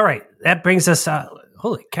 All right, that brings us.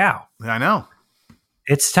 Holy cow! I know.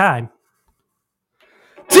 It's time.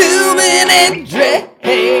 2-minute drill.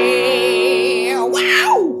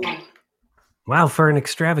 Wow! Wow! For an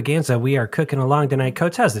extravaganza, we are cooking along tonight.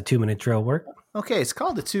 Coach, how's the 2-minute drill work? Okay, it's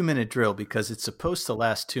called the 2-minute drill because it's supposed to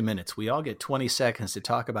last 2 minutes. We all get 20 seconds to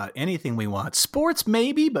talk about anything we want. Sports,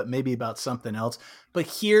 maybe, but maybe about something else. But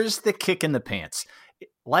here's the kick in the pants.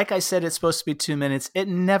 Like I said, it's supposed to be 2 minutes. It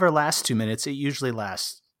never lasts 2 minutes. It usually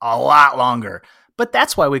lasts a lot longer. But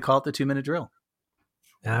that's why we call it the 2-minute drill.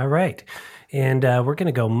 All right. And we're going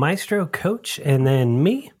to go Maestro, Coach, and then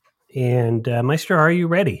me. And Maestro, are you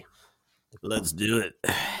ready? Let's do it.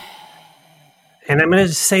 And I'm going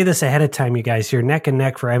to say this ahead of time, you guys. You're neck and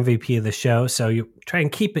neck for MVP of the show. So you try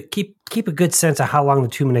and keep a good sense of how long the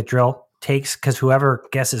 2-minute drill takes, because whoever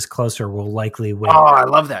guesses closer will likely win. Oh, I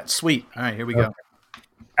love that. Sweet. All right, here we go.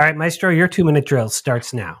 All right, Maestro, your 2-minute drill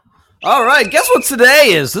starts now. All right, guess what today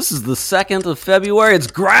is? This is the 2nd of February. It's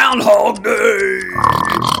Groundhog Day.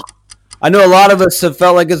 I know a lot of us have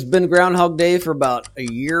felt like it's been Groundhog Day for about a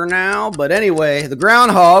year now. But anyway, the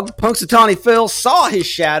groundhog, Punxsutawney Phil, saw his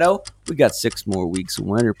shadow. We got 6 more weeks of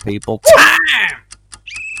winter, people. Time!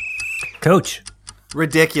 Coach.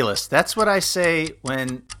 Ridiculous. That's what I say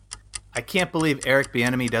when I can't believe Eric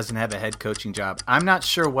Bieniemy doesn't have a head coaching job. I'm not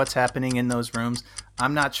sure what's happening in those rooms.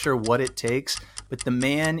 I'm not sure what it takes. But the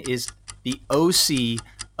man is the OC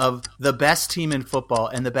of the best team in football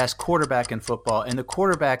and the best quarterback in football, and the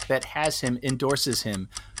quarterback that has him endorses him.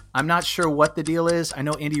 I'm not sure what the deal is. I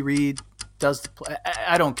know Andy Reid does the play.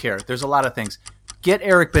 I don't care. There's a lot of things. Get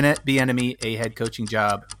Eric Bieniemy a head coaching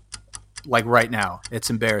job, like right now. It's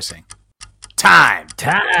embarrassing. Time.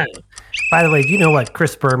 By the way, do you know what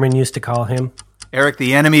Chris Berman used to call him? Eric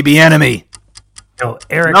the Enemy Bieniemy. No,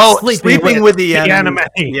 Eric sleeping with the enemy.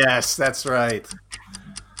 Yes, that's right.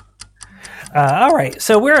 All right,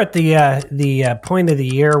 so we're at the point of the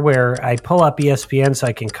year where I pull up ESPN so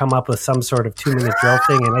I can come up with some sort of 2-minute drill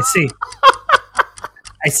thing, and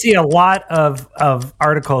I see a lot of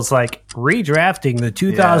articles like redrafting the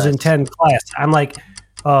 2010 class. I'm like,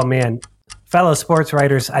 oh man, fellow sports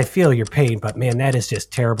writers, I feel your pain, but man, that is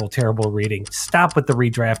just terrible, terrible reading. Stop with the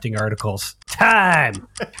redrafting articles. Time,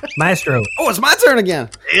 Maestro. Oh, it's my turn again.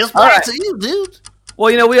 It's back to you, dude.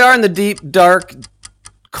 Well, we are in the deep, dark,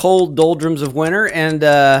 cold doldrums of winter, and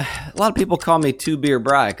a lot of people call me 2-beer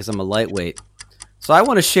Bry because I'm a lightweight. So I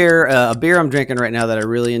want to share a beer I'm drinking right now that I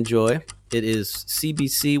really enjoy. It is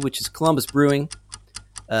CBC, which is Columbus Brewing.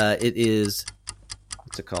 It is,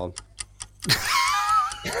 what's it called?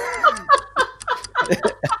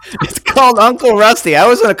 It's called Uncle Rusty. I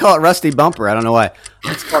was going to call it Rusty Bumper. I don't know why.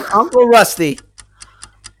 It's called Uncle Rusty.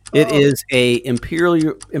 It is a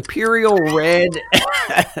Imperial Red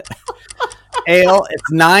ale.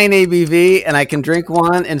 It's 9 ABV, and I can drink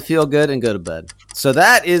one and feel good and go to bed. So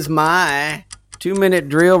that is my 2-minute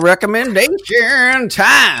drill recommendation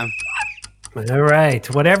time. All right.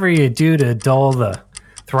 Whatever you do to dull the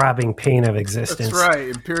throbbing pain of existence. That's right.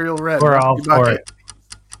 Imperial Red. We're all for it.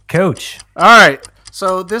 Coach. All right.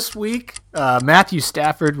 So this week, Matthew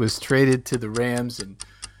Stafford was traded to the Rams, and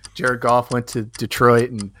Jared Goff went to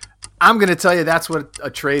Detroit. And I'm going to tell you that's what a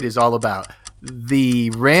trade is all about.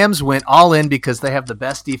 The Rams went all in because they have the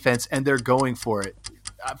best defense, and they're going for it.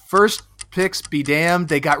 First picks be damned.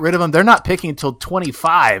 They got rid of them. They're not picking until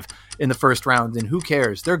 25 in the first round, and who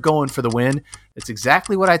cares? They're going for the win. It's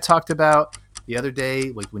exactly what I talked about the other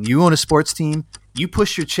day. Like when you own a sports team, you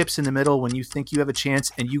push your chips in the middle when you think you have a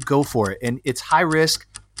chance, and you go for it. And it's high risk,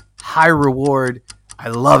 high reward. I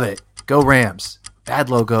love it. Go Rams.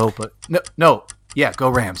 Bad logo, but no. Yeah, go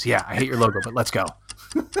Rams. Yeah, I hate your logo, but let's go.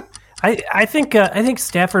 I think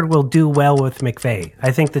Stafford will do well with McVay.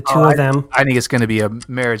 I think the two of them. I think it's going to be a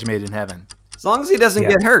marriage made in heaven. As long as he doesn't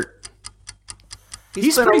get hurt.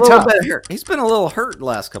 He's been pretty a little tough. bit hurt. He's been a little hurt the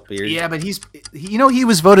last couple of years. Yeah, but he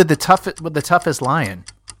was voted the toughest Lion.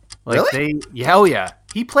 Really? Yeah.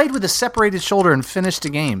 He played with a separated shoulder and finished the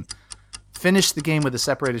game. finished the game with a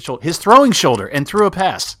separated shoulder. His throwing shoulder and threw a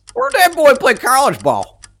pass. Where'd that boy play college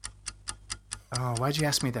ball? Oh, why'd you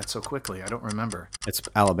ask me that so quickly? I don't remember. It's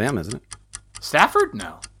Alabama, isn't it? Stafford?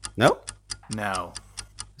 No. Nope. No.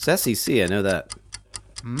 It's SEC. I know that.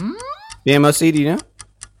 BMOC, do you know?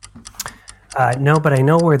 No, but I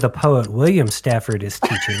know where the poet William Stafford is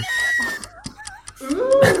teaching.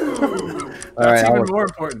 That's even more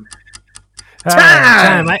important.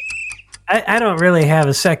 Time. I don't really have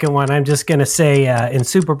a second one. I'm just going to say in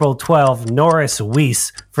Super Bowl 12, Norris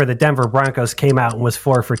Weiss for the Denver Broncos came out and was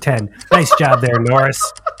 4 for 10. Nice job there, Norris.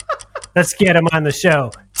 Let's get him on the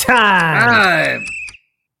show. Time.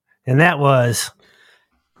 And that was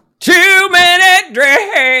 2-minute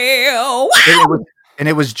drill. Wow. And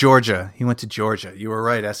it was Georgia. He went to Georgia. You were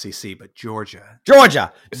right, SEC, but Georgia.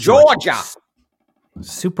 Georgia.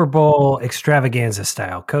 Super Bowl extravaganza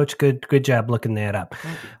style. Coach, good job looking that up.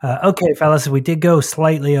 Okay, fellas, we did go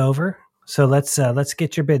slightly over, so let's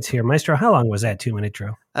get your bids here. Maestro, how long was that 2-minute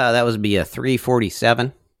drill? That would be a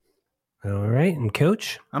 3:47. All right, and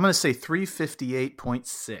Coach? I'm going to say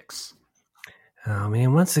 358.6. Oh,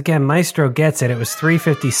 man, once again, Maestro gets it. It was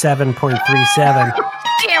 357.37.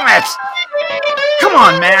 Damn it! Come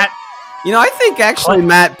on, Matt. You know, I think actually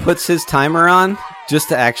Matt puts his timer on just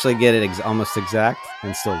to actually get it almost exact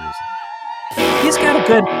and still use it. He's got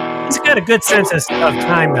a good sense of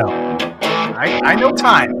time, though. I know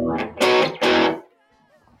time.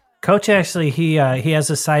 Coach, actually, he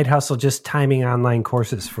has a side hustle just timing online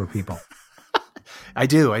courses for people. I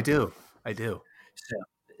do.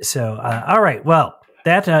 So, all right. Well,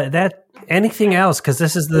 that anything else? Because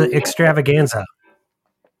this is the extravaganza.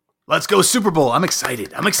 Let's go Super Bowl. I'm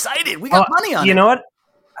excited. We got money on it. You know what?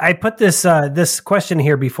 I put this question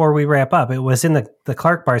here before we wrap up. It was in the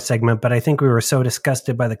Clark Bar segment, but I think we were so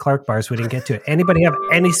disgusted by the Clark Bars we didn't get to it. Anybody have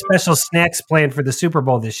any special snacks planned for the Super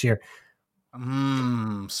Bowl this year?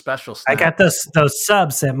 Special snacks. I got those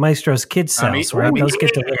subs at Maestro's Kids sells, right? Those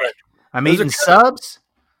get delivered. I'm eating subs,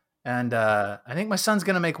 and I think my son's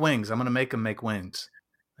going to make wings. I'm going to make him make wings.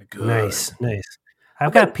 Good. Nice.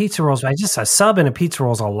 I've got pizza rolls. A sub and a pizza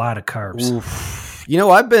roll is a lot of carbs. Oof. You know,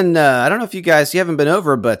 I've been, I don't know if you haven't been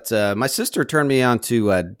over, but my sister turned me on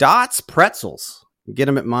to Dots Pretzels. You get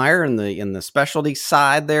them at Meijer in the specialty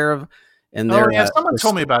side there. Someone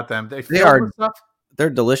told me about them. They're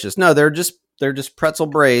delicious. No, they're just pretzel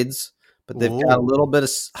braids, but they've got a little bit of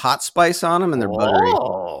hot spice on them and they're buttery.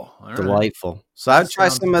 Delightful. Right. So I've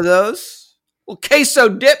tried some of those. Well, queso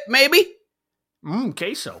dip, maybe.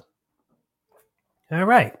 Queso. All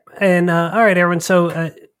right. And all right, Aaron.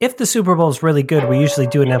 So if the Super Bowl is really good, we usually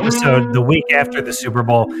do an episode the week after the Super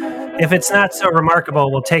Bowl. If it's not so remarkable,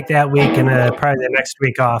 we'll take that week and probably the next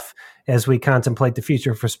week off as we contemplate the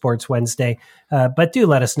future for Sports Wednesday. But do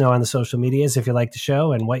let us know on the social medias if you like the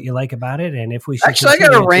show and what you like about it, and if we should. Actually, I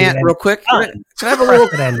got a rant real quick. Can I have a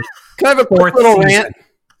quick little rant?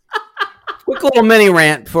 Quick little mini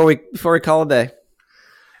rant before we call it a day.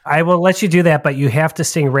 I will let you do that, but you have to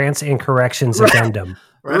sing Rants and Corrections Addendum.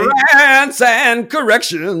 Ready? Rants and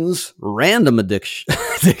Corrections. Random addiction.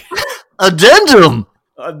 Addendum.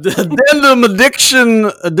 Addendum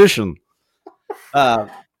addiction edition.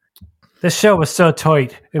 This show was so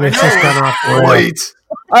tight, and it's just gone off the rails.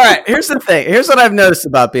 All right, here's the thing. Here's what I've noticed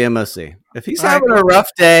about BMOC. If he's having a rough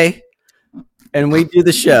day and we do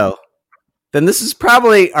the show, then this is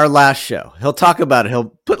probably our last show. He'll talk about it.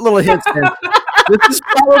 He'll put little hints in. This is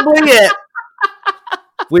probably it.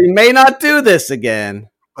 We may not do this again.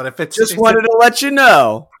 But if it's just wanted to let you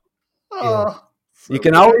know. You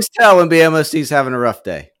can always tell when BMOC's having a rough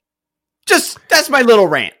day. That's my little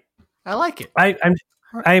rant. I like it.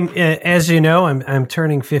 I'm as you know, I'm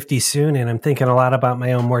turning 50 soon, and I'm thinking a lot about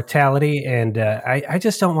my own mortality, and I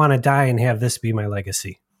just don't want to die and have this be my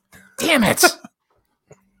legacy. Damn it!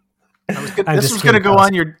 This was going to go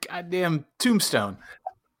on your goddamn tombstone.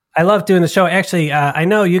 I love doing the show. Actually, I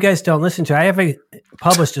know you guys don't listen to it. I haven't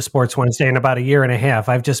published a Sports Wednesday in about a year and a half.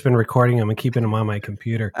 I've just been recording them and keeping them on my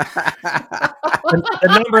computer. The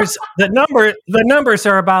numbers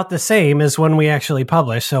are about the same as when we actually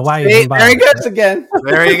publish. So why even bother? There he goes again.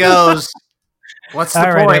 There he goes. What's the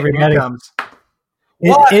All right, point? everybody. Here comes.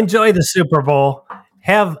 Enjoy the Super Bowl.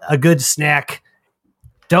 Have a good snack.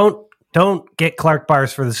 Don't get Clark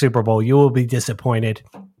Bars for the Super Bowl. You will be disappointed.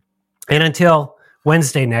 And until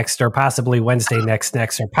Wednesday next, or possibly Wednesday next,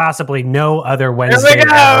 or possibly no other Wednesday.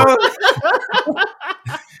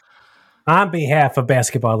 On behalf of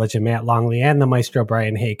basketball legend Matt Longley and the Maestro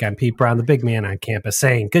Brian Hake, I'm Pete Brown, the big man on campus,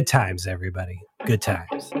 saying good times, everybody. Good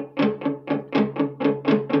times.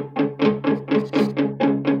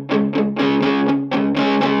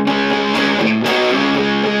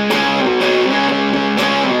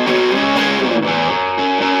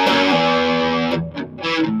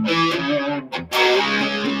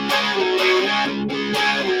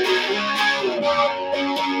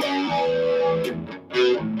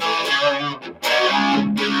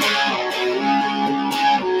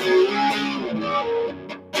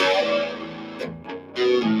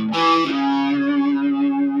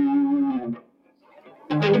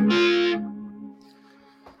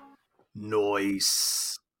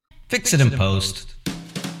 Peace. Fix it in post.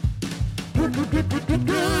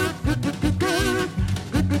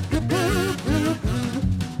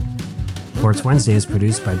 Sports Wednesday is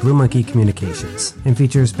produced by Blue Monkey Communications and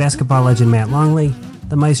features basketball legend Matt Longley,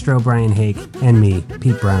 the maestro Brian Hake, and me,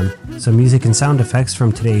 Pete Brown. Some music and sound effects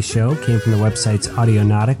from today's show came from the websites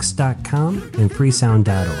audionautics.com and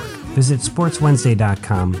freesound.org. Visit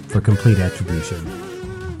sportswednesday.com for complete attribution.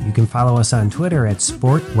 You can follow us on Twitter at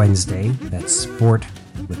Sport Wednesday, that's sport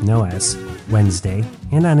with no S, Wednesday,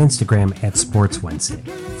 and on Instagram at Sports Wednesday.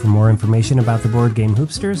 For more information about the board game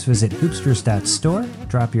Hoopsters, visit hoopsters.store,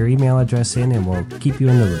 drop your email address in, and we'll keep you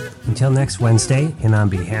in the loop. Until next Wednesday, and on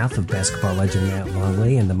behalf of basketball legend Matt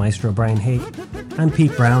Longley and the maestro Brian Hake, I'm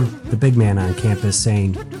Pete Brown, the big man on campus,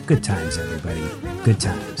 saying good times, everybody. Good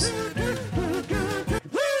times.